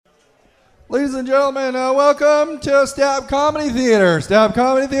Ladies and gentlemen, welcome to Stab Comedy Theater. Stab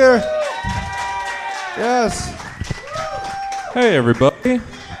Comedy Theater. Yes. Hey, everybody. Hey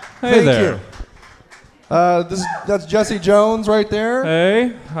Thank there. you. That's Jesse Jones right there.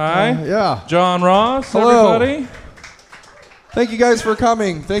 Hey, hi. Yeah. John Ross, Hello. everybody. Thank you guys for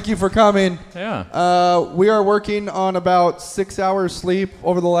coming. Thank you for coming. Yeah. We are working on about 6 hours sleep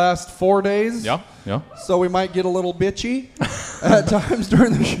over the last 4 days. Yeah. So we might get a little bitchy at times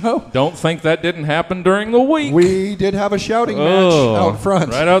during the show. Don't think that didn't happen during the week. We did have a shouting match out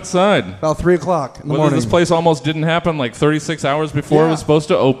front. Right outside. About 3 o'clock in the Whether morning. this place almost didn't happen like 36 hours before it was supposed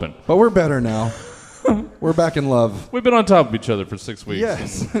to open. But we're better now. We're back in love. We've been on top of each other for 6 weeks.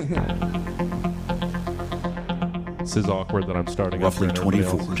 Yes. This is awkward that I'm starting. Roughly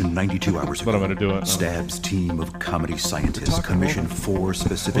 24 to 92 hours ago, But I'm going to do it. Stab's team of comedy scientists commissioned 4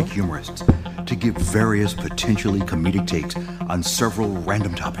 specific humorists to give various potentially comedic takes on several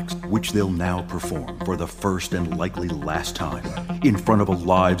random topics, which they'll now perform for the first and likely last time in front of a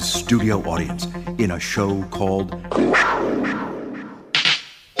live studio audience in a show called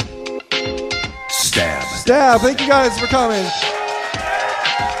Stab. Stab. Thank you guys for coming.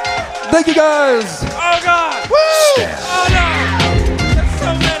 Thank you guys. Oh, God. Woo! Stab. Oh, no. That's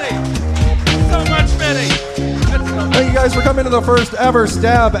so many. So much many. That's so many. Thank you guys for coming to the first ever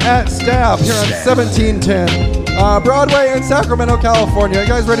Stab at Stab here on Stab. 1710 Broadway in Sacramento, California. You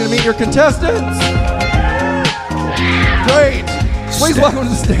guys ready to meet your contestants? Great. Please Stab. welcome to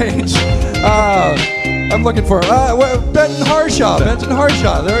the stage. I'm looking for Benton Harshaw. Benton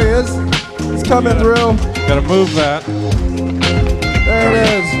Harshaw. There he is. He's coming through. Gotta move that. There it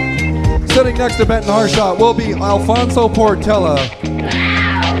is. Sitting next to Benton Harshaw will be Alfonso Portela.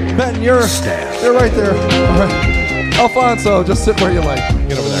 Benton, you're right there. All right. Alfonso, just sit where you like.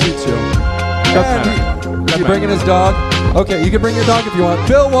 Get over there. Meet you. Doesn't matter. And you bringing his dog? Okay, you can bring your dog if you want.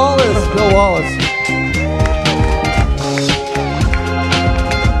 Bill Wallace. Bill Wallace.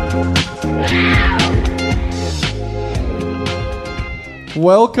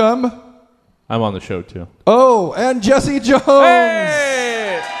 Welcome. I'm on the show, too. Oh, and Jesse Jones.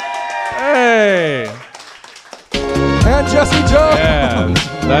 Hey! Hey! And Jesse Jones. Yeah,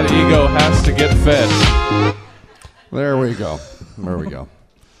 that ego has to get fed. There we go. There we go.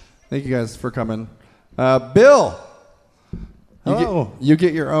 Thank you guys for coming. Bill. Hello. You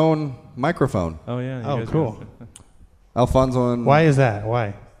get your own microphone. Oh, yeah. you Oh, guys cool. Alfonso and... Why is that?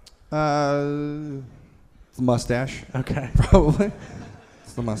 Why? The mustache, Okay. probably.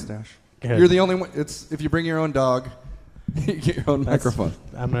 It's the mustache. Good. You're the only one. It's if you bring your own dog, you get your own microphone.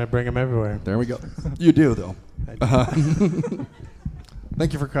 I'm going to bring them everywhere. There we go. You do, though.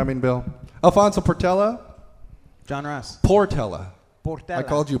 Thank you for coming, Bill. Alfonso Portela? John Ross. Portela. Portela. I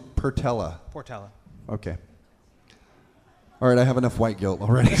called you Portela. Portela. Okay. All right, I have enough white guilt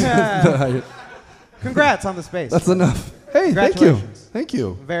already. Congrats on the space. That's enough. Hey, thank you. Congratulations. Thank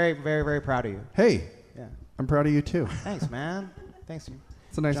you. Very, very, very proud of you. Hey, Yeah. I'm proud of you, too. Thanks, man. Thanks.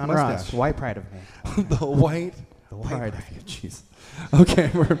 It's a nice John mustache. Ross. White pride of me. The white pride. Jeez. Okay,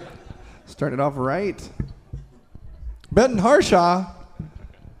 we're starting it off right. Benton Harshaw.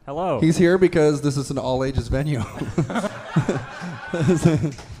 Hello. He's here because this is an all-ages venue.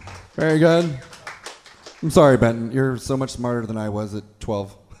 Very good. I'm sorry, Benton. You're so much smarter than I was at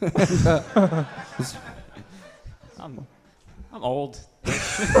 12. I'm old.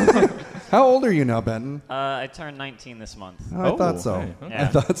 How old are you now, Benton? I turned 19 this month. Oh, I thought so. hey, okay. I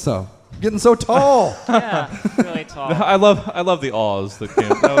thought so. Getting so tall. Yeah, really tall. I love the awes that came.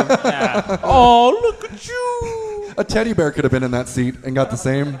 Yeah. Oh, look at you! A teddy bear could have been in that seat and got the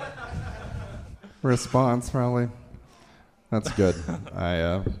same response, probably. That's good.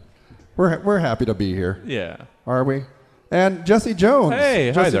 We're happy to be here. Yeah. Are we? And Jesse Jones.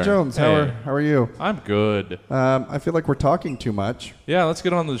 Hey, hi Jesse there. Jones. Hey. How are you? I'm good. I feel like we're talking too much. Yeah, let's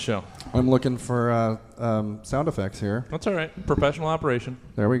get on to the show. I'm looking for sound effects here. That's all right. Professional operation.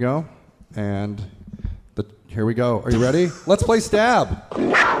 There we go. And here we go. Are you ready? Let's play Stab.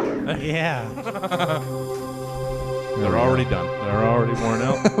 Yeah. They're already done. They're already worn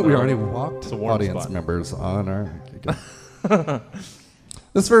out. We already walked It's a warm audience spot. members on our...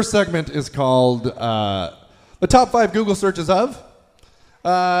 This first segment is called The Top 5 Google Searches of.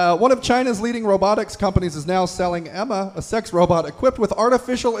 One of China's leading robotics companies is now selling Emma, a sex robot equipped with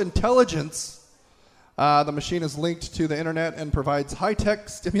artificial intelligence. The machine is linked to the internet and provides high-tech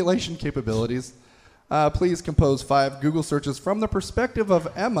stimulation capabilities. Please compose 5 Google searches from the perspective of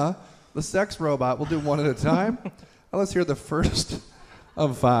Emma, the sex robot. We'll do one at a time. Let's hear the first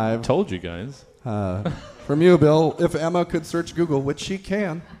of 5. Told you guys. From you, Bill. If Emma could search Google, which she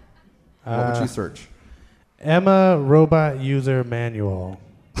can, what would she search? Emma Robot User Manual.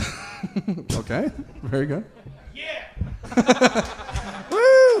 Okay, very good.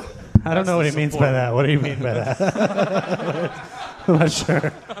 I don't know what he means by that. What do you mean by that? I'm not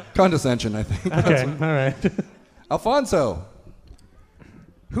sure. Condescension, I think. Okay, all right. Alfonso.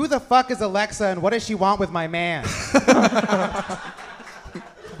 Who the fuck is Alexa and what does she want with my man?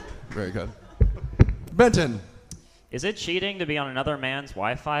 Very good. Benton. Is it cheating to be on another man's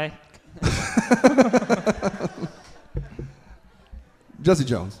Wi-Fi? Jesse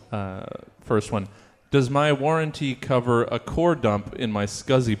Jones. First one. Does my warranty cover a core dump in my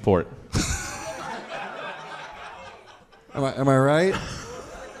SCSI port? Am I right?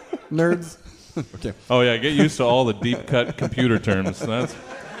 Nerds? Okay. Oh yeah, get used to all the deep cut computer terms.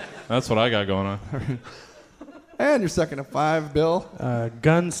 That's what I got going on. And your second of 5, Bill.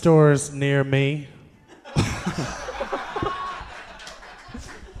 Gun stores near me.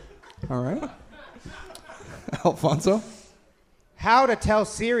 All right. Alfonso. How to tell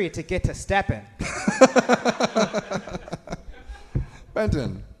Siri to get to steppin'.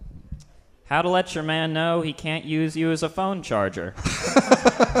 Benton. How to let your man know he can't use you as a phone charger?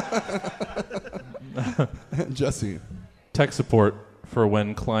 Jesse. Tech support for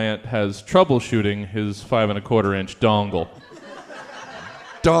when client has troubleshooting his 5 1/4-inch dongle.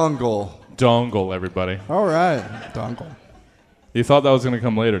 Dongle, everybody. All right. Dongle. You thought that was going to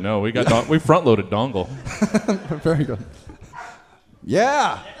come later? No, we got we front-loaded dongle. Very good.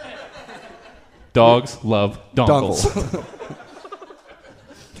 Yeah. Dogs love dongles. Dongle.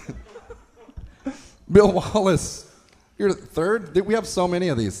 Bill Wallace. You're third? We have so many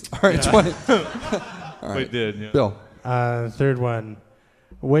of these. All right, 20. We did. Yeah. Bill. Third one.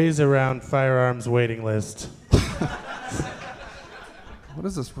 Ways around firearms waiting list. What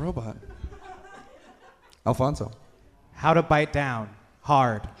is this robot? Alfonso. How to bite down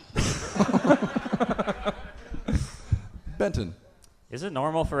hard. Benton. Is it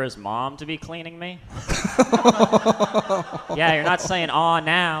normal for his mom to be cleaning me? Yeah, you're not saying "aw"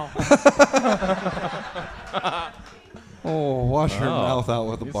 now. Oh, wash your mouth out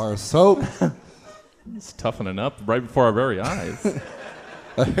with a bar of soap. It's toughening up right before our very eyes.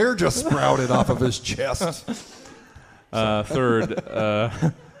 A hair just sprouted off of his chest. Third,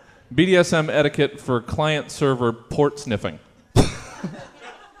 BDSM etiquette for client-server port sniffing.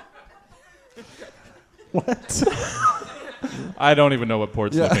 What? I don't even know what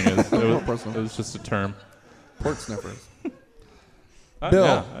port Yeah. sniffing is. Port sniffing. It was just a term. Port sniffers.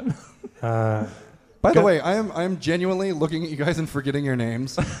 Bill. Yeah. By the way, I am genuinely looking at you guys and forgetting your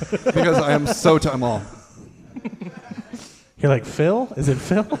names because I am so I'm all. You're like, Phil? Is it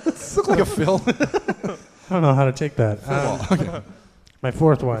Phil? This looks like a Phil. I don't know how to take that. Okay. My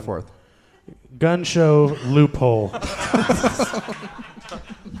fourth one. Fourth. Gun show loophole.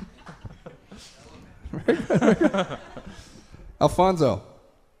 Alfonso.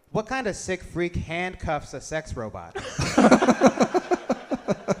 What kind of sick freak handcuffs a sex robot?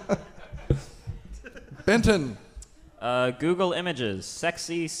 Benton. Google Images,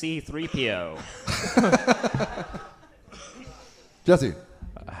 sexy C3PO. Jesse.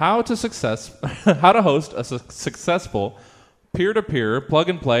 How to host a successful peer-to-peer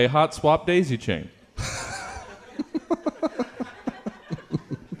plug-and-play hot swap daisy chain.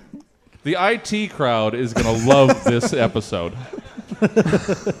 The IT crowd is going to love this episode.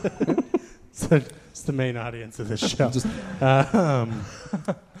 It's the main audience of this show.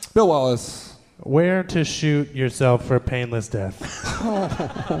 Bill Wallace. Where to shoot yourself for painless death.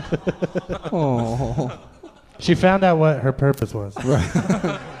 Oh. She found out what her purpose was.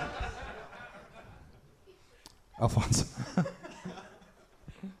 Right. Alfonso.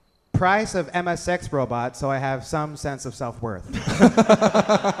 Price of Emma sex robot, so I have some sense of self-worth.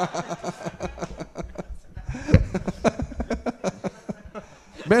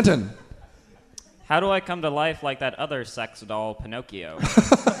 Benton. How do I come to life like that other sex doll, Pinocchio?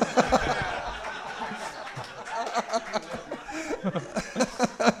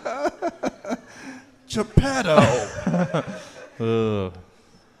 Geppetto.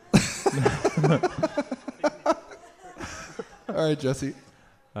 All right, Jesse.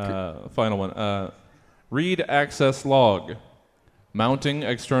 Final one. Read access log. Mounting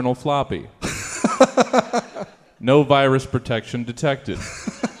external floppy. No virus protection detected.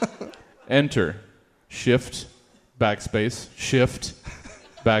 Enter. Shift. Backspace. Shift.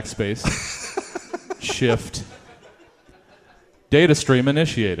 Backspace. Shift. Data stream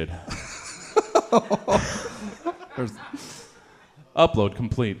initiated. Upload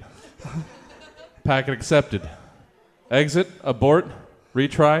complete. Packet accepted. Exit, abort,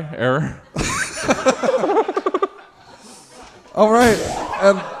 retry, error. All right,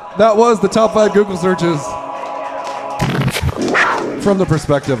 and that was the top 5 Google searches from the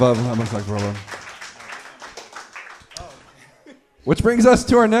perspective of homosexual. Which brings us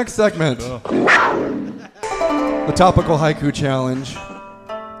to our next segment. The topical haiku challenge.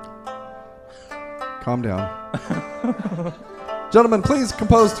 Calm down. Gentlemen, please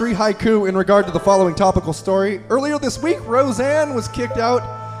compose 3 haiku in regard to the following topical story. Earlier this week, Roseanne was kicked out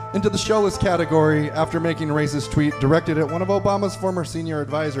into the showless category after making a racist tweet directed at one of Obama's former senior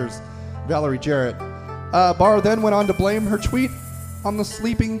advisors, Valerie Jarrett. Barr then went on to blame her tweet on the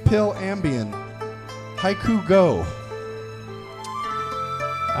sleeping pill Ambien. Haiku go.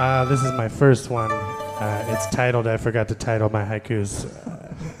 This is my first one. It's titled, I forgot to title my haikus.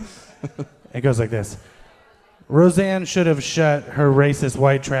 It goes like this. Roseanne should have shut her racist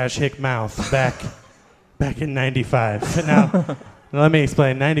white trash hick mouth back in 95. Now, let me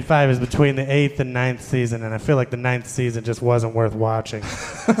explain. 95 is between the 8th and 9th season, and I feel like the 9th season just wasn't worth watching.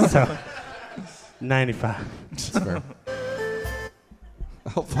 So, 95. That's fair.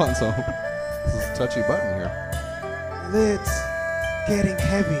 Alfonso, this is a touchy button here. Lids getting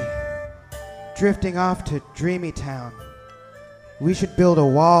heavy, drifting off to Dreamy Town. We should build a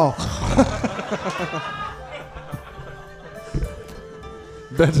wall.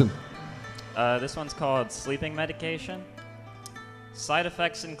 Benton. This one's called Sleeping Medication. Side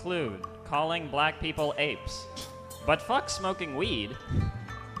effects include calling black people apes, but fuck smoking weed.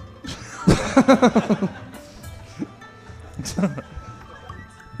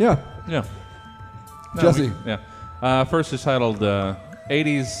 Yeah. Yeah. Jesse. First is titled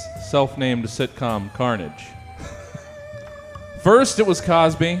 80s self-named sitcom Carnage. First it was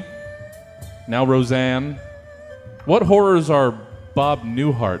Cosby. Now Roseanne. What horrors are Bob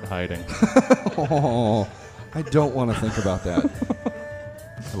Newhart hiding? Oh, I don't want to think about that.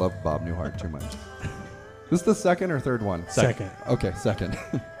 I love Bob Newhart too much. This is the second or third one? Second. Okay, second.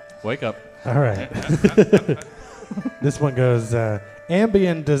 Wake up. All right. This one goes,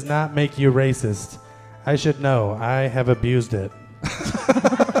 Ambien does not make you racist. I should know. I have abused it.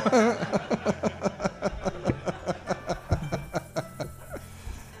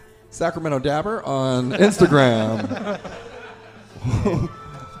 Sacramento Dabber on Instagram.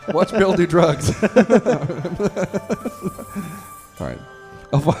 Watch Bill do drugs. All right.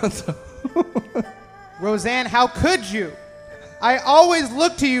 Alfonso. Roseanne, how could you? I always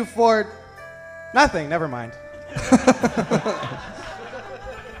look to you for nothing. Never mind.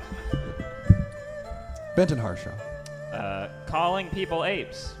 Benton Harshaw. Calling people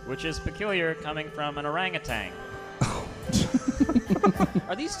apes, which is peculiar coming from an orangutan.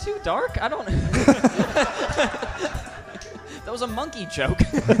 Are these too dark? I don't. That was a monkey joke.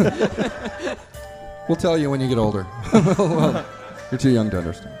 We'll tell you when you get older. You're too young to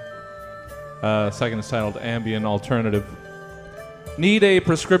understand. Second is titled Ambien Alternative. Need a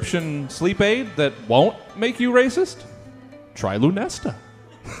prescription sleep aid that won't make you racist? Try Lunesta.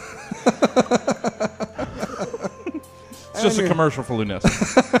 It's just a commercial for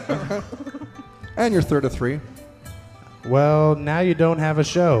Lunesta. And your third of 3. Well, now you don't have a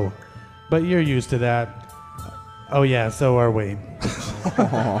show, but you're used to that. Oh, yeah, so are we.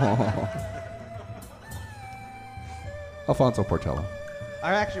 Alfonso Portello.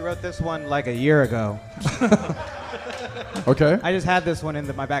 I actually wrote this one like a year ago. Okay. I just had this one in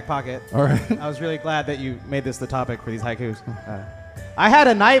my back pocket. All right. I was really glad that you made this the topic for these haikus. I had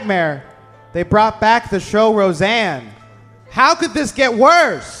a nightmare. They brought back the show Roseanne. How could this get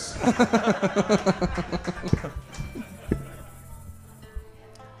worse?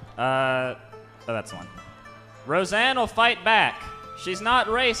 That's one. Roseanne will fight back. She's not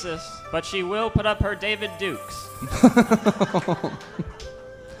racist, but she will put up her David Dukes.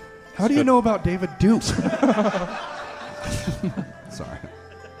 How do you know about David Duke? Sorry.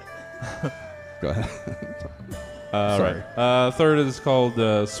 Go ahead. Sorry. Right. Third is called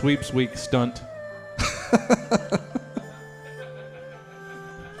Sweeps Week Stunt.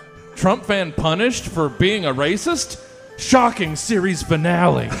 Trump fan punished for being a racist? Shocking series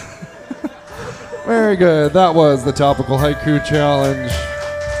finale. Very good. That was the topical haiku challenge.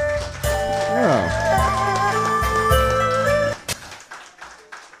 Yeah.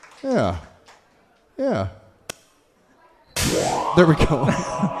 Yeah. Yeah. There we go.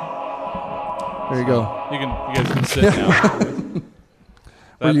 There you go. You guys can sit now.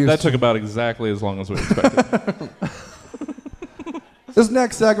 that took about exactly as long as we expected. This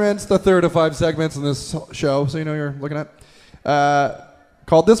next segment's the third of 5 segments in this show, so you know you're looking at.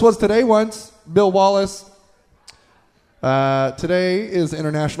 Called This Was Today Once, Bill Wallace. Today is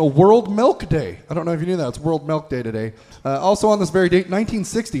International World Milk Day. I don't know if you knew that. It's World Milk Day today. Also on this very date,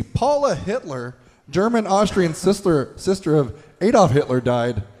 1960, Paula Hitler, German-Austrian sister of Adolf Hitler,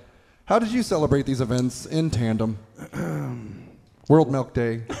 died. How did you celebrate these events in tandem? World Milk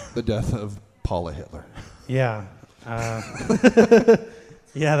Day, the death of Paula Hitler. Yeah.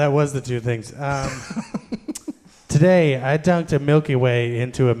 Yeah, that was the two things. Today, I dunked a Milky Way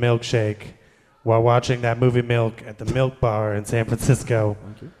into a milkshake while watching that movie Milk at the Milk Bar in San Francisco.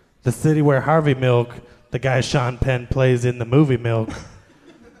 The city where Harvey Milk, the guy Sean Penn plays in the movie Milk,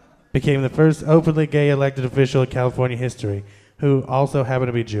 became the first openly gay elected official in California history, who also happened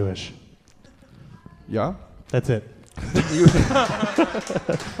to be Jewish. Yeah? That's it.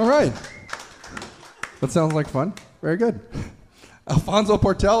 All right. That sounds like fun. Very good. Alfonso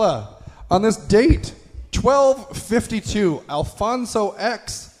Portela. On this date, 1252, Alfonso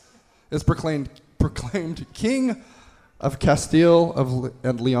X is proclaimed King of Castile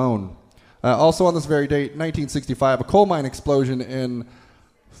and Leon. Also on this very date, 1965, a coal mine explosion in,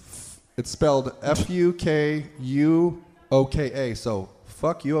 it's spelled Fukuoka, so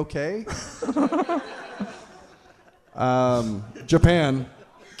fuck you okay? Japan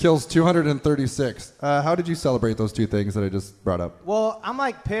kills 236. How did you celebrate those two things that I just brought up? Well, I'm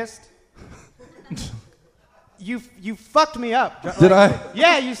like pissed. You fucked me up. Did I?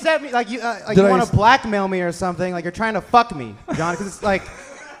 Yeah, you said me like you want to blackmail me or something. Like you're trying to fuck me, John. Because it's like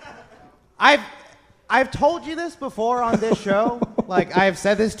I've told you this before on this show. Like I've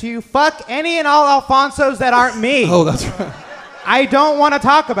said this to you. Fuck any and all Alfonsos that aren't me. Oh, that's right. I don't want to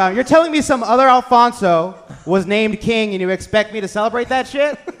talk about it. You're telling me some other Alfonso was named king and you expect me to celebrate that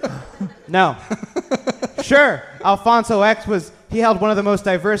shit? No. Sure, Alfonso X he held one of the most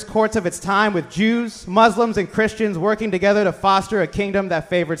diverse courts of its time with Jews, Muslims, and Christians working together to foster a kingdom that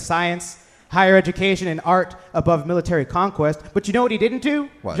favored science, higher education, and art above military conquest. But you know what he didn't do,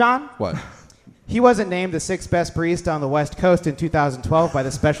 What? John? What? He wasn't named the sixth best barista on the West Coast in 2012 by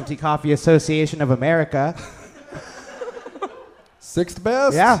the Specialty Coffee Association of America. Sixth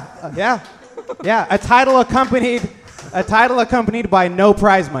best? Yeah. A title accompanied by no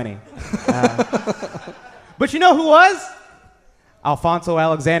prize money. But you know who was? Alfonso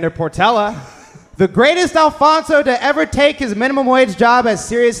Alexander Portela, the greatest Alfonso to ever take his minimum wage job as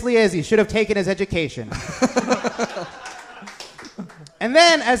seriously as he should have taken his education. And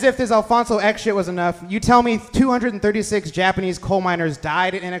then, as if this Alfonso X shit was enough, you tell me 236 Japanese coal miners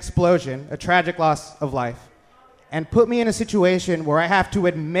died in an explosion, a tragic loss of life, and put me in a situation where I have to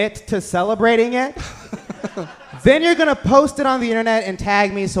admit to celebrating it. Then you're gonna post it on the internet and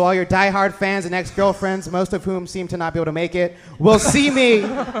tag me so all your diehard fans and ex-girlfriends, most of whom seem to not be able to make it, will see me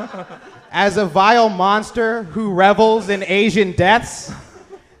as a vile monster who revels in Asian deaths.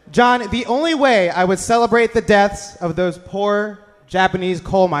 John, the only way I would celebrate the deaths of those poor Japanese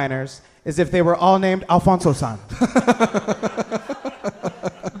coal miners is if they were all named Alfonso-san.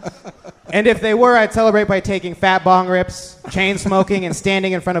 And if they were, I'd celebrate by taking fat bong rips, chain smoking, and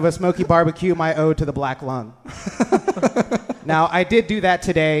standing in front of a smoky barbecue, my ode to the black lung. Now, I did do that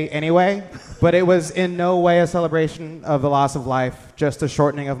today anyway, but it was in no way a celebration of the loss of life, just a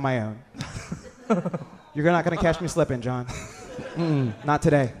shortening of my own. You're not going to catch me slipping, John. Not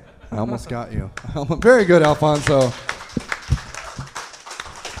today. I almost got you. Very good, Alfonso.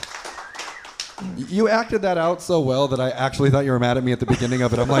 You acted that out so well that I actually thought you were mad at me at the beginning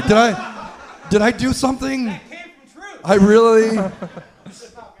of it. I'm like, did I do something? That came from truth. I really? All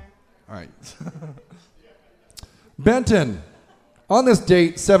right. Benton. On this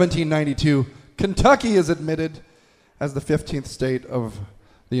date, 1792, Kentucky is admitted as the 15th state of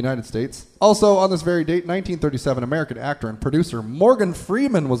the United States. Also, on this very date, 1937, American actor and producer Morgan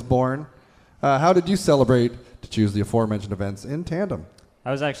Freeman was born. How did you celebrate to choose the aforementioned events in tandem? I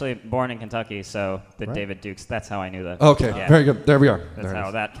was actually born in Kentucky, so the Right. David Dukes, that's how I knew that. Okay, Yeah, very good. There we are. That's There it how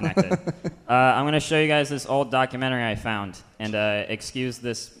is. that connected. I'm going to show you guys this old documentary I found, and excuse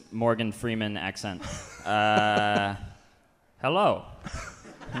this Morgan Freeman accent. Hello.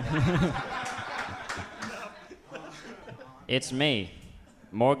 It's me,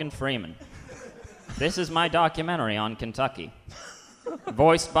 Morgan Freeman. This is my documentary on Kentucky.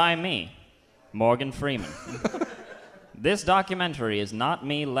 Voiced by me, Morgan Freeman. This documentary is not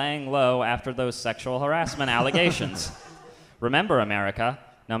me laying low after those sexual harassment allegations. Remember, America,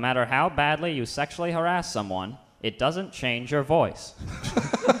 no matter how badly you sexually harass someone, it doesn't change your voice.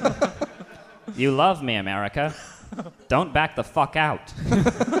 You love me, America. Don't back the fuck out.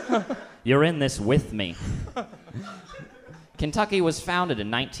 You're in this with me. Kentucky was founded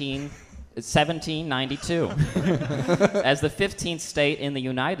in 1792 as the 15th state in the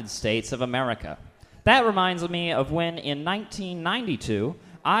United States of America. That reminds me of when, in 1992,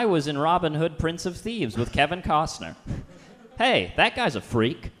 I was in Robin Hood, Prince of Thieves with Kevin Costner. Hey, that guy's a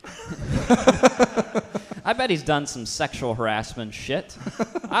freak. I bet he's done some sexual harassment shit.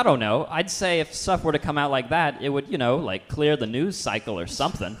 I don't know. I'd say if stuff were to come out like that, it would, like clear the news cycle or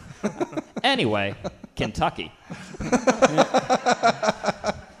something. Anyway, Kentucky.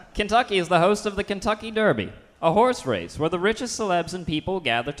 Kentucky is the host of the Kentucky Derby, a horse race where the richest celebs and people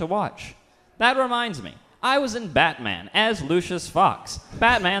gather to watch. That reminds me, I was in Batman as Lucius Fox.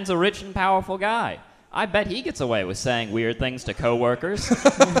 Batman's a rich and powerful guy. I bet he gets away with saying weird things to coworkers.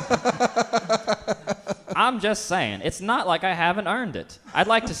 I'm just saying, it's not like I haven't earned it. I'd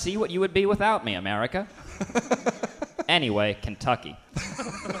like to see what you would be without me, America. Anyway, Kentucky.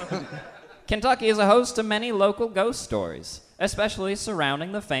 Kentucky is a host to many local ghost stories, especially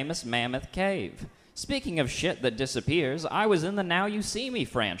surrounding the famous Mammoth Cave. Speaking of shit that disappears, I was in the Now You See Me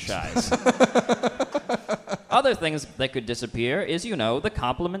franchise. Other things that could disappear is, the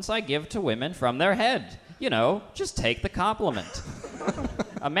compliments I give to women from their head. Just take the compliment.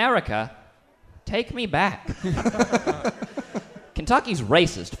 America, take me back. Kentucky's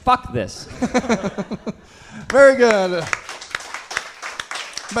racist. Fuck this. Very good.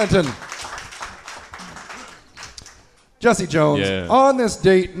 Benton. Jesse Jones. Yeah. On this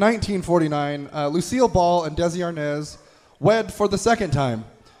date, 1949, Lucille Ball and Desi Arnaz wed for the second time.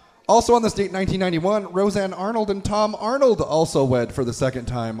 Also on this date, 1991, Roseanne Arnold and Tom Arnold also wed for the second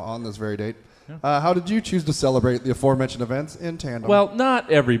time on this very date. How did you choose to celebrate the aforementioned events in tandem? Well,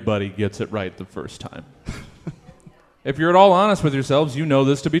 not everybody gets it right the first time. If you're at all honest with yourselves, you know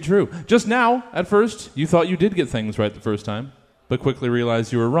this to be true. Just now, at first, you thought you did get things right the first time, but quickly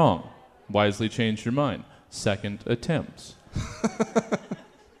realized you were wrong. Wisely changed your mind. Second attempts.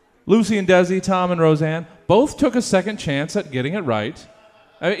 Lucy and Desi, Tom and Roseanne, both took a second chance at getting it right.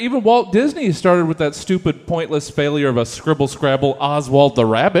 Even Walt Disney started with that stupid, pointless failure of a scribble-scrabble Oswald the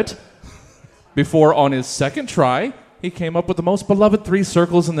Rabbit, before, on his second try, he came up with the most beloved 3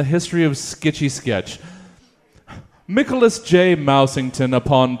 circles in the history of sketchy sketch. Nicholas J. Mousington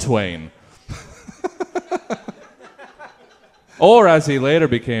upon Twain. Or, as he later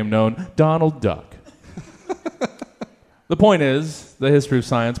became known, Donald Duck. The point is, the history of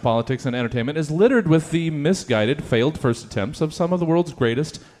science, politics, and entertainment is littered with the misguided, failed first attempts of some of the world's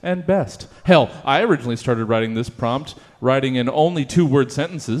greatest and best. Hell, I originally started writing this prompt, writing in only 2-word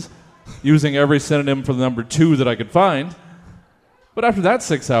sentences, using every synonym for the number 2 that I could find. But after that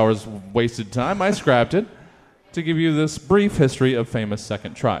 6 hours wasted time, I scrapped it to give you this brief history of famous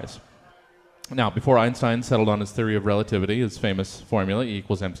second tries. Now, before Einstein settled on his theory of relativity, his famous formula, E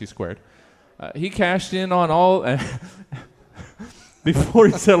equals mc squared, he cashed in on all... before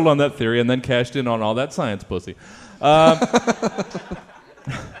he settled on that theory and then cashed in on all that science pussy.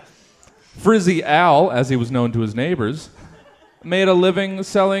 Frizzy Al, as he was known to his neighbors, made a living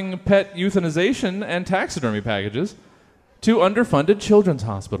selling pet euthanization and taxidermy packages to underfunded children's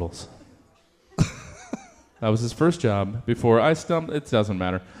hospitals. That was his first job before I stumbled. It doesn't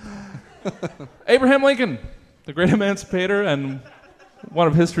matter. Abraham Lincoln, the great emancipator and one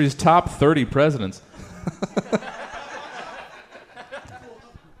of history's top 30 presidents,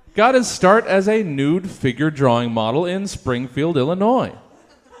 got his start as a nude figure drawing model in Springfield, Illinois.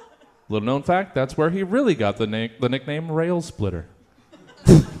 Little known fact, that's where he really got the nickname Rail Splitter.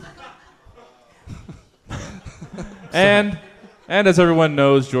 and as everyone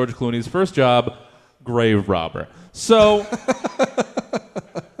knows, George Clooney's first job, grave robber. So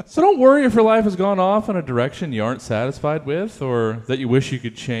don't worry if your life has gone off in a direction you aren't satisfied with or that you wish you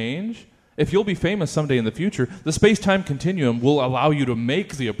could change. If you'll be famous someday in the future, the space-time continuum will allow you to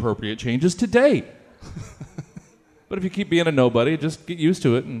make the appropriate changes today. But if you keep being a nobody, just get used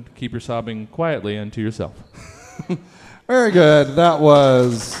to it and keep your sobbing quietly and to yourself. Very good.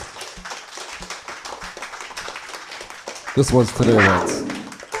 This was Today What's.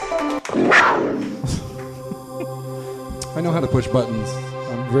 I know how to push buttons.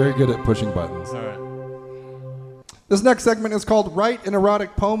 I'm very good at pushing buttons. All right. This next segment is called Write an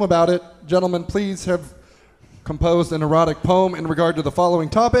Erotic Poem About It. Gentlemen, please have composed an erotic poem in regard to the following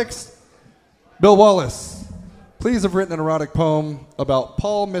topics. Bill Wallace, please have written an erotic poem about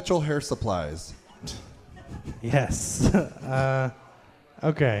Paul Mitchell hair supplies. Yes.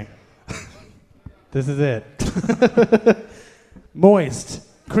 Okay. This is it. Moist,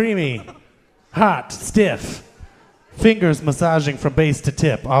 creamy, hot, stiff. Fingers massaging from base to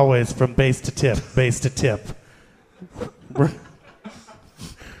tip. Always from base to tip, base to tip.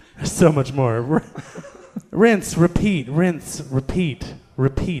 There's so much more. Rinse, repeat, repeat.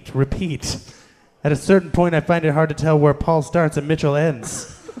 At a certain point, I find it hard to tell where Paul starts and Mitchell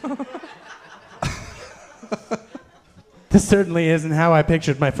ends. This certainly isn't how I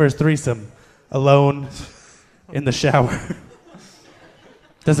pictured my first threesome. Alone, in the shower.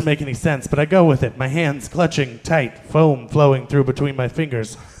 Doesn't make any sense, but I go with it. My hands clutching tight, foam flowing through between my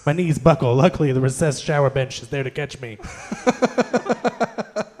fingers. My knees buckle. Luckily, the recessed shower bench is there to catch me.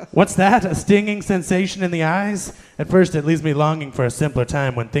 What's that? A stinging sensation in the eyes? At first, it leaves me longing for a simpler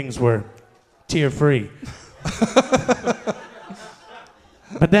time when things were tear-free.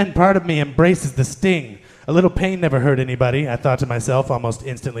 But then part of me embraces the sting. A little pain never hurt anybody, I thought to myself, almost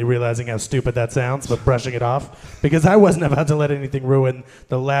instantly realizing how stupid that sounds, but brushing it off, because I wasn't about to let anything ruin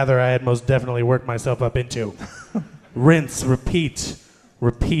the lather I had most definitely worked myself up into. Rinse, repeat,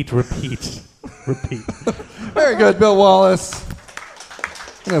 repeat, repeat, repeat. Very good, Bill Wallace.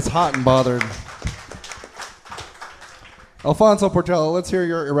 And it's hot and bothered. Alfonso Portello, let's hear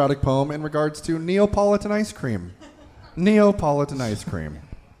your erotic poem in regards to Neapolitan ice cream. Neapolitan ice cream.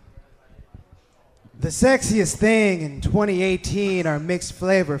 The sexiest thing in 2018 are mixed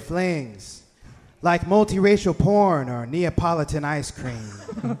flavor flings, like multiracial porn or Neapolitan ice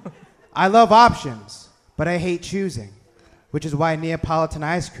cream. I love options, but I hate choosing, which is why Neapolitan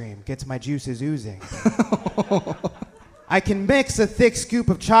ice cream gets my juices oozing. I can mix a thick scoop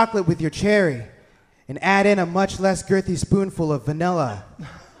of chocolate with your cherry and add in a much less girthy spoonful of vanilla,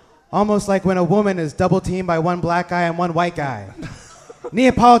 almost like when a woman is double teamed by one black guy and one white guy.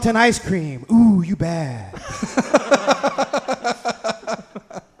 Neapolitan ice cream, ooh, you bad.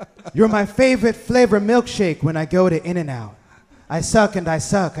 You're my favorite flavor milkshake when I go to In-N-Out. I suck and I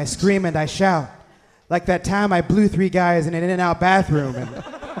suck, I scream and I shout. Like that time I blew 3 guys in an In-N-Out bathroom.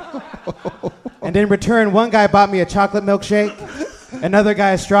 And in return, one guy bought me a chocolate milkshake, another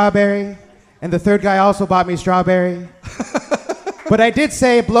guy a strawberry, and the third guy also bought me strawberry. But I did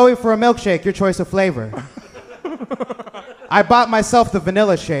say, blowy for a milkshake, your choice of flavor. I bought myself the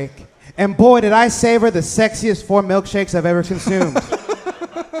vanilla shake, and boy, did I savor the sexiest 4 milkshakes I've ever consumed.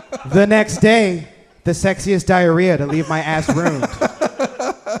 The next day, the sexiest diarrhea to leave my ass ruined.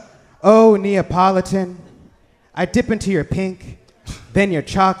 Oh, Neapolitan, I dip into your pink, then your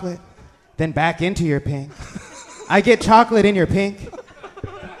chocolate, then back into your pink. I get chocolate in your pink.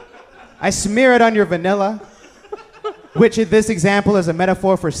 I smear it on your vanilla, which in this example is a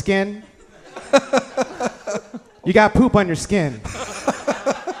metaphor for skin. You got poop on your skin.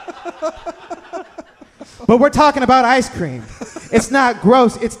 But we're talking about ice cream. It's not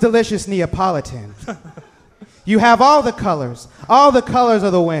gross, it's delicious Neapolitan. You have all the colors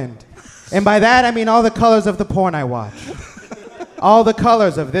of the wind. And by that I mean all the colors of the porn I watch. All the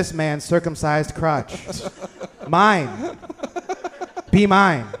colors of this man's circumcised crotch. Mine. Be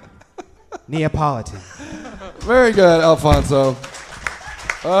mine. Neapolitan. Very good, Alfonso.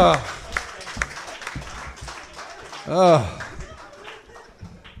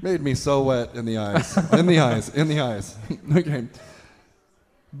 Made me so wet in the eyes. In the eyes. Okay.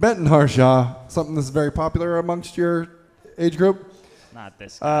 Benton Harshaw, something that's very popular amongst your age group. Not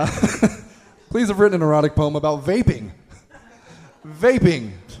this guy. Please have written an erotic poem about vaping.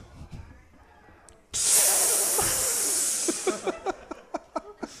 Vaping.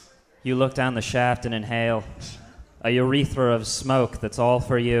 You look down the shaft and inhale a urethra of smoke that's all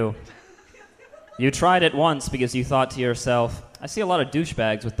for you. You tried it once because you thought to yourself, I see a lot of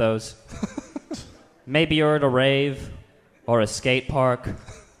douchebags with those. Maybe you're at a rave, or a skate park,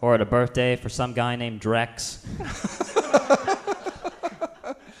 or at a birthday for some guy named Drex.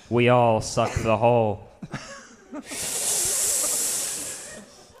 We all suck the whole.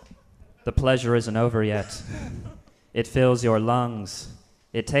 The pleasure isn't over yet. It fills your lungs.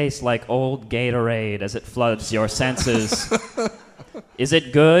 It tastes like old Gatorade as it floods your senses. Is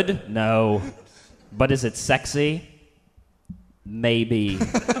it good? No. But is it sexy? Maybe.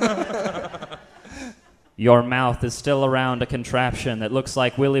 Your mouth is still around a contraption that looks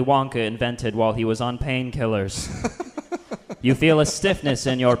like Willy Wonka invented while he was on painkillers. You feel a stiffness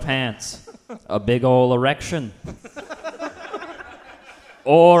in your pants, a big ol' erection,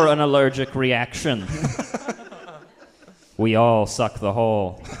 or an allergic reaction. We all suck the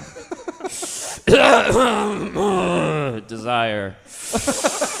whole. Desire.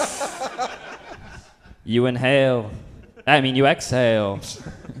 You exhale,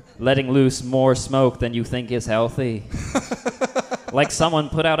 letting loose more smoke than you think is healthy. Like someone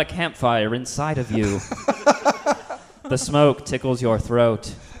put out a campfire inside of you. The smoke tickles your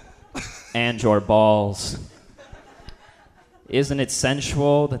throat and your balls. Isn't it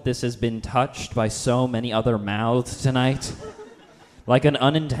sensual that this has been touched by so many other mouths tonight? Like an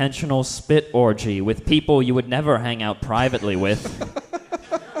unintentional spit orgy with people you would never hang out privately with.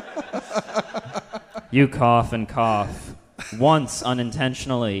 You cough and cough. Once,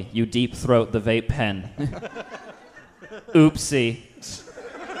 unintentionally, you deep throat the vape pen. Oopsie.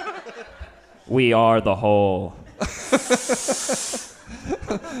 We are the whole.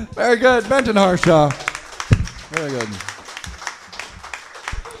 Very good. Benton Harshaw. Very good.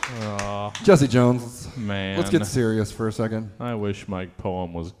 Jesse Jones. Man. Let's get serious for a second. I wish my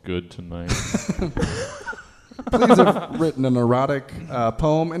poem was good tonight. Please have written an erotic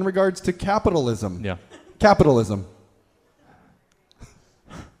poem in regards to capitalism. Yeah. Capitalism.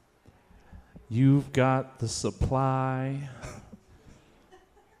 You've got the supply.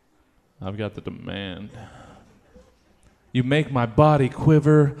 I've got the demand. You make my body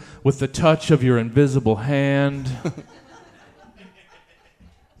quiver with the touch of your invisible hand.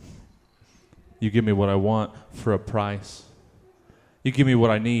 You give me what I want for a price. You give me what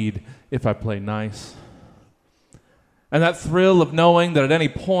I need if I play nice. And that thrill of knowing that at any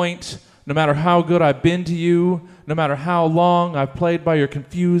point, no matter how good I've been to you, no matter how long I've played by your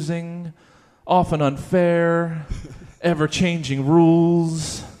confusing, often unfair, ever-changing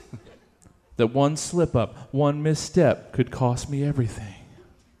rules, that one slip-up, one misstep could cost me everything.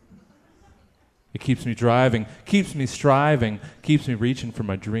 It keeps me driving, keeps me striving, keeps me reaching for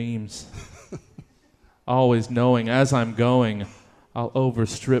my dreams. Always knowing as I'm going, I'll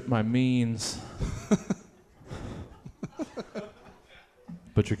overstrip my means.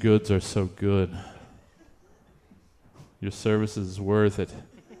 But your goods are so good. Your service is worth it.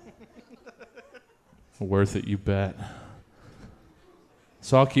 Worth it, you bet.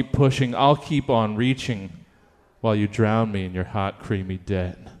 So I'll keep pushing, I'll keep on reaching while you drown me in your hot, creamy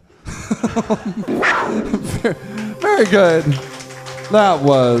debt. Very good. That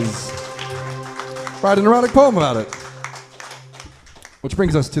was write an erotic poem about it. Which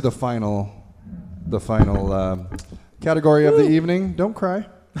brings us to the final category of the evening. Don't cry.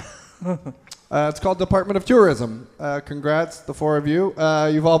 It's called Department of Tourism. Congrats, the four of you.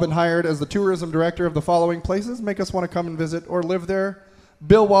 You've all been hired as the tourism director of the following places. Make us want to come and visit or live there.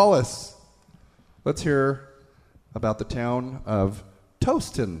 Bill Wallace. Let's hear about the town of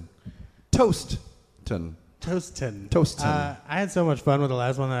Toaston. Toaston. I had so much fun with the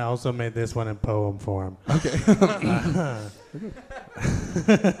last one that I also made this one in poem form. Okay.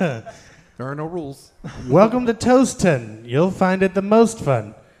 There are no rules. Welcome to Toaston. You'll find it the most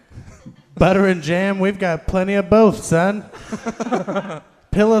fun. Butter and jam, we've got plenty of both, son.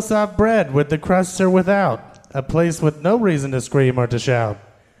 Pillow soft bread with the crusts or without. A place with no reason to scream or to shout.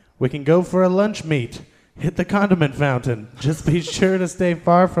 We can go for a lunch meet. Hit the condiment fountain. Just be sure to stay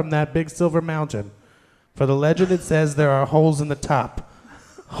far from that big silver mountain. For the legend it says there are holes in the top.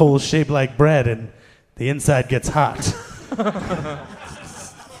 Holes shaped like bread and the inside gets hot.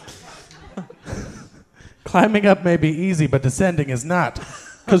 Climbing up may be easy, but descending is not.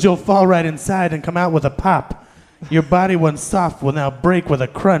 Because you'll fall right inside and come out with a pop. Your body once soft will now break with a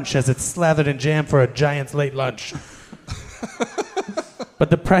crunch as it's slathered in jam for a giant's late lunch.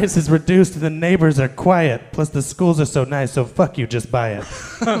 But the price is reduced and the neighbors are quiet. Plus the schools are so nice, so fuck you, just buy it.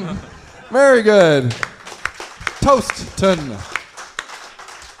 Very good. Toaston.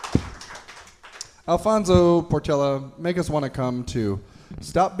 Alfonso Portela, make us want to come to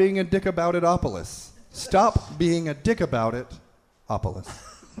Stop Being a Dick About It-opolis. Stop being a dick about it, opolis.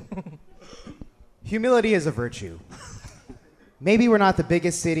 Humility is a virtue. Maybe we're not the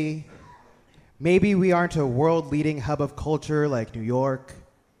biggest city. Maybe we aren't a world-leading hub of culture like New York,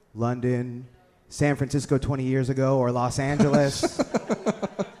 London, San Francisco 20 years ago, or Los Angeles.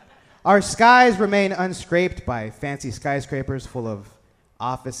 Our skies remain unscraped by fancy skyscrapers full of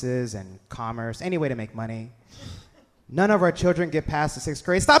offices and commerce, any way to make money. None of our children get past the 6th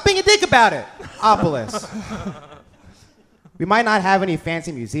grade. Stop being a dick about it, opolis. We might not have any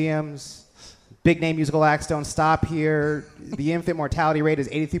fancy museums. Big name musical acts don't stop here. The infant mortality rate is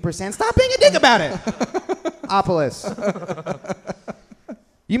 83%. Stop being a dick about it, opolis.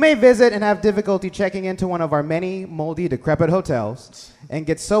 You may visit and have difficulty checking into one of our many moldy, decrepit hotels and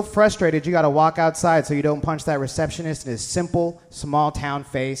get so frustrated you gotta walk outside so you don't punch that receptionist in his simple, small town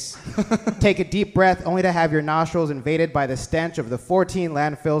face. Take a deep breath only to have your nostrils invaded by the stench of the 14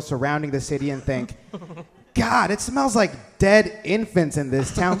 landfills surrounding the city and think, God, it smells like dead infants in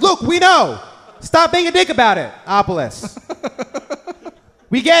this town. Look, we know. Stop being a dick about it, opolis.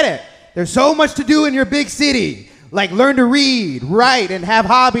 We get it. There's so much to do in your big city. Like learn to read, write, and have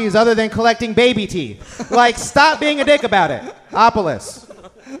hobbies other than collecting baby teeth. Like, stop being a dick about it, opolis.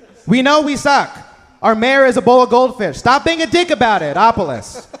 We know we suck. Our mayor is a bowl of goldfish. Stop being a dick about it,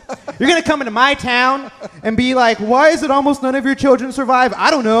 opolis. You're gonna come into my town and be like, why is it almost none of your children survive? I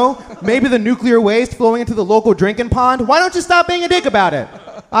don't know. Maybe the nuclear waste flowing into the local drinking pond? Why don't you stop being a dick about it,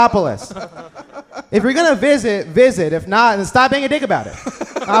 opolis? If you're gonna visit, visit. If not, then stop being a dick about it,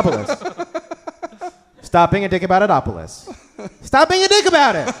 opolis. Stop being a dick about it, opolis. Stop being a dick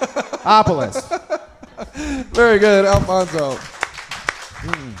about it, opolis. Very good, Alfonso.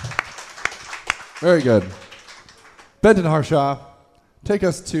 Very good. Benton Harshaw, take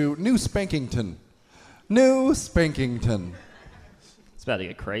us to New Spankington. New Spankington. It's about to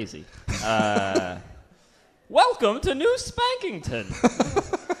get crazy. Welcome to New Spankington,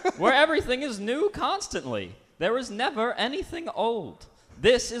 where everything is new constantly. There is never anything old.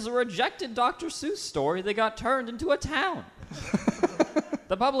 This is a rejected Dr. Seuss story that got turned into a town.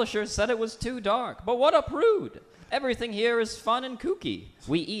 The publisher said it was too dark, but what a prude. Everything here is fun and kooky.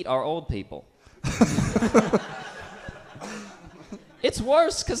 We eat our old people. It's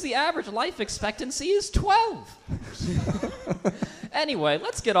worse because the average life expectancy is 12. Anyway,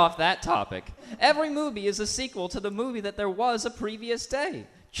 let's get off that topic. Every movie is a sequel to the movie that there was a previous day.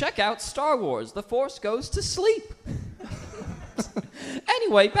 Check out Star Wars: The Force Goes to Sleep.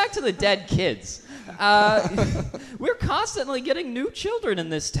 Anyway, back to the dead kids. We're constantly getting new children in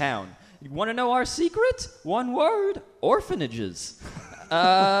this town. You want to know our secret? One word: orphanages.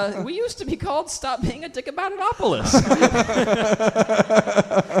 We used to be called Stop Being a Dick About Itopolis.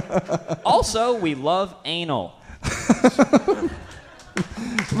 Also, we love anal.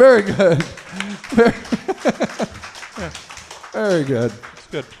 Very good. Very good. It's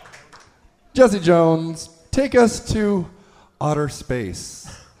good. Jesse Jones, take us to outer space.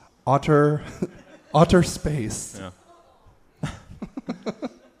 Outer space. Yeah.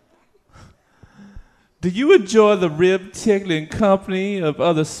 Do you enjoy the rib-tickling company of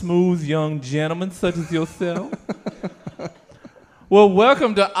other smooth young gentlemen such as yourself? Well,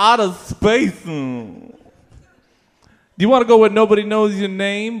 welcome to outer space. Do you want to go where nobody knows your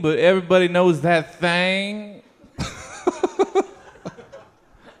name, but everybody knows that thing?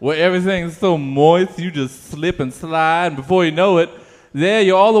 Where everything's so moist, you just slip and slide, and before you know it, there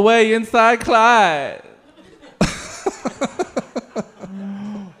you're all the way inside Clyde.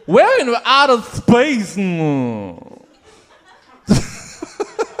 We're in outer space.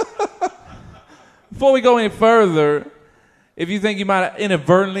 Before we go any further, if you think you might have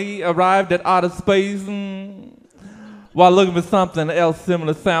inadvertently arrived at outer space while looking for something else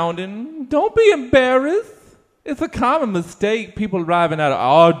similar sounding, don't be embarrassed. It's a common mistake people arriving at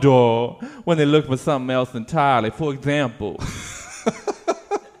our door when they look for something else entirely. For example,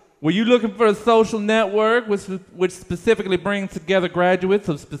 were you looking for a social network which specifically brings together graduates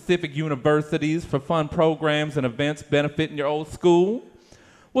of specific universities for fun programs and events benefiting your old school?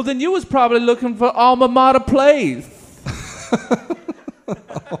 Well, then you was probably looking for Alma Mater Place.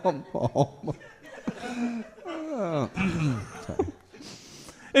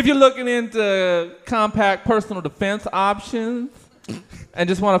 If you're looking into compact personal defense options and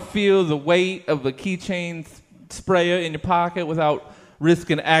just want to feel the weight of a keychain sprayer in your pocket without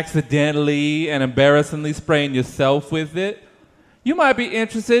risking accidentally and embarrassingly spraying yourself with it, you might be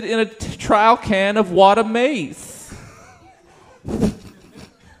interested in a trial can of water mace.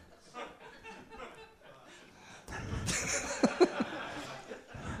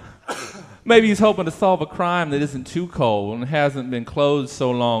 Maybe he's hoping to solve a crime that isn't too cold and hasn't been closed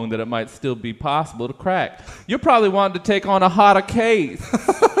so long that it might still be possible to crack. You're probably wanting to take on a hotter case.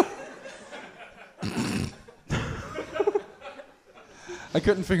 I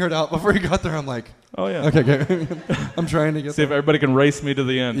couldn't figure it out before you got there. I'm like, Oh, yeah. okay. I'm trying to get See if everybody can race me to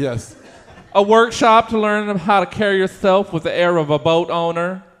the end. Yes. A workshop to learn how to carry yourself with the air of a boat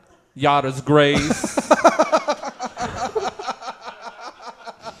owner. Yachter's grace.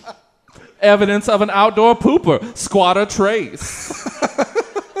 Evidence of an outdoor pooper. Squatter trace.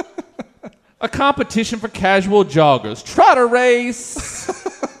 A competition for casual joggers. Trotter race.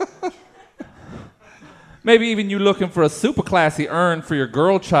 Maybe even you looking for a super classy urn for your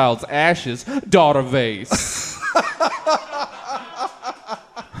girl child's ashes. Daughter vase.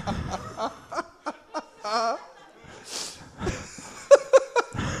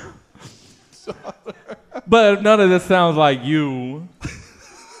 But if none of this sounds like you,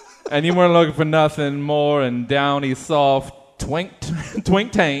 and you weren't looking for nothing more and downy, soft, twink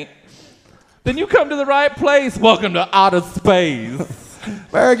taint, then you come to the right place. Welcome to outer space.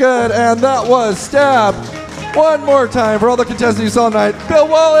 Very good. And that was Stab. One more time for all the contestants you saw tonight. Bill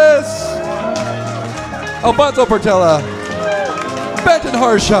Wallace, Alfonso Portela, Benton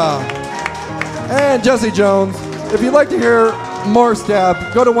Harshaw, and Jesse Jones. If you'd like to hear more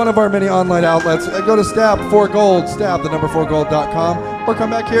Stab, go to one of our many online outlets. Go to Stab 4 Gold, Stab, the number 4gold.com, or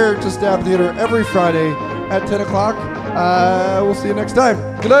come back here to Stab Theater every Friday at 10 o'clock. We'll see you next time.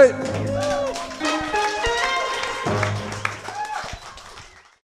 Good night.